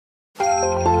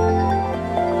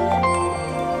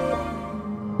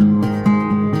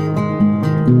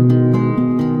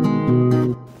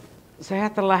Saya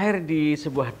terlahir di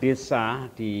sebuah desa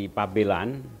di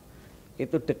Pabelan,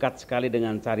 itu dekat sekali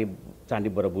dengan Candi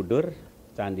Borobudur,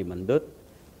 Candi Mendut,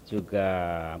 juga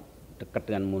dekat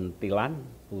dengan Muntilan,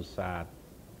 pusat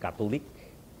Katolik.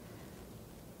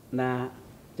 Nah,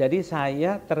 jadi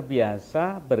saya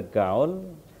terbiasa bergaul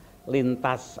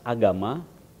lintas agama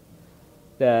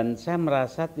dan saya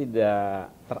merasa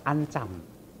tidak terancam.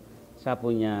 Saya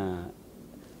punya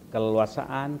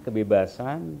keleluasaan,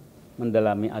 kebebasan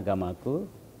mendalami agamaku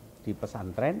di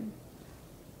pesantren,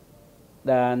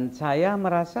 dan saya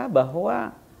merasa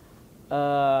bahwa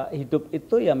hidup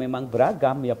itu ya memang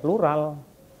beragam, ya plural.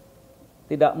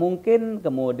 Tidak mungkin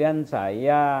kemudian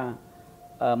saya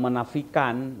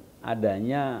menafikan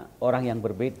adanya orang yang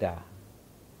berbeda.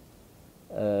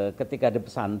 Ketika di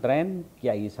pesantren,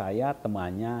 kiai saya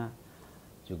temannya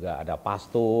juga ada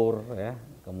pastor, ya,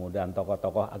 kemudian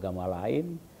tokoh-tokoh agama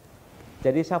lain.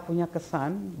 Jadi saya punya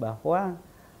kesan bahwa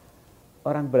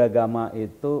orang beragama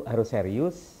itu harus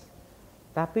serius,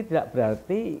 tapi tidak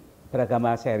berarti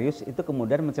beragama serius itu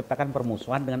kemudian menciptakan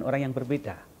permusuhan dengan orang yang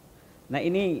berbeda. Nah,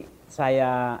 ini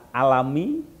saya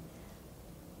alami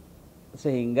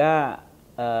sehingga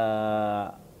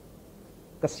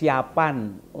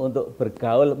kesiapan untuk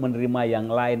bergaul menerima yang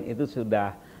lain itu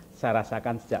sudah saya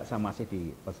rasakan sejak saya masih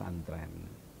di pesantren.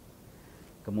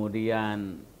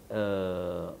 Kemudian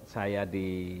saya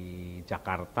di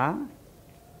Jakarta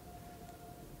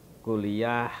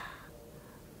kuliah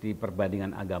di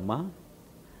perbandingan agama.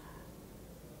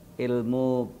 Ilmu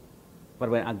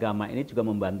perbandingan agama ini juga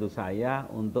membantu saya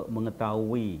untuk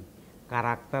mengetahui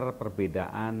karakter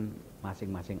perbedaan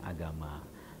masing-masing agama.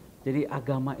 Jadi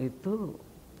agama itu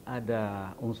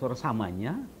ada unsur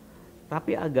samanya,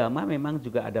 tapi agama memang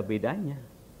juga ada bedanya.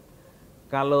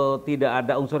 Kalau tidak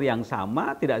ada unsur yang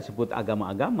sama, tidak disebut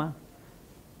agama-agama.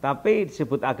 Tapi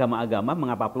disebut agama-agama,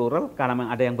 mengapa plural? Karena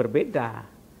memang ada yang berbeda.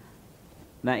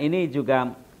 Nah, ini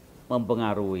juga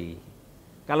mempengaruhi.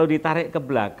 Kalau ditarik ke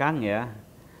belakang ya,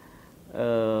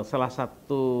 salah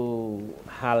satu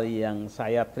hal yang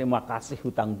saya terima kasih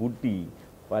hutang budi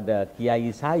pada kiai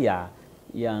saya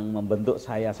yang membentuk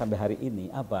saya sampai hari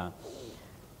ini, apa?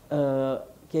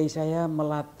 Kiai saya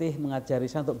melatih,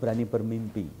 mengajari saya untuk berani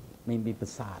bermimpi. Mimpi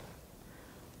besar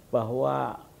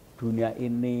bahwa dunia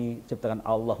ini ciptakan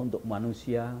Allah untuk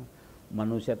manusia.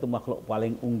 Manusia itu makhluk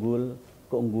paling unggul.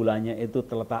 Keunggulannya itu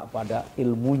terletak pada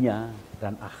ilmunya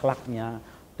dan akhlaknya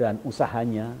dan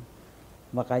usahanya.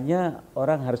 Makanya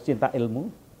orang harus cinta ilmu.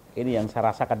 Ini yang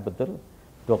saya rasakan betul.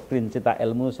 Doktrin cinta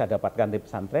ilmu saya dapatkan di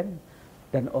pesantren.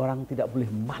 Dan orang tidak boleh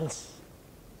malas.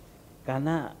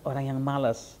 Karena orang yang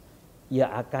malas ya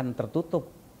akan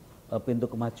tertutup pintu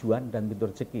kemajuan dan pintu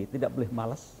rezeki, tidak boleh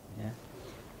malas. Ya.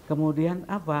 Kemudian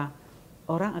apa?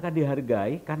 Orang akan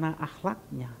dihargai karena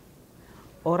akhlaknya.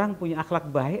 Orang punya akhlak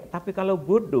baik, tapi kalau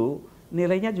bodoh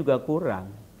nilainya juga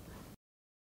kurang.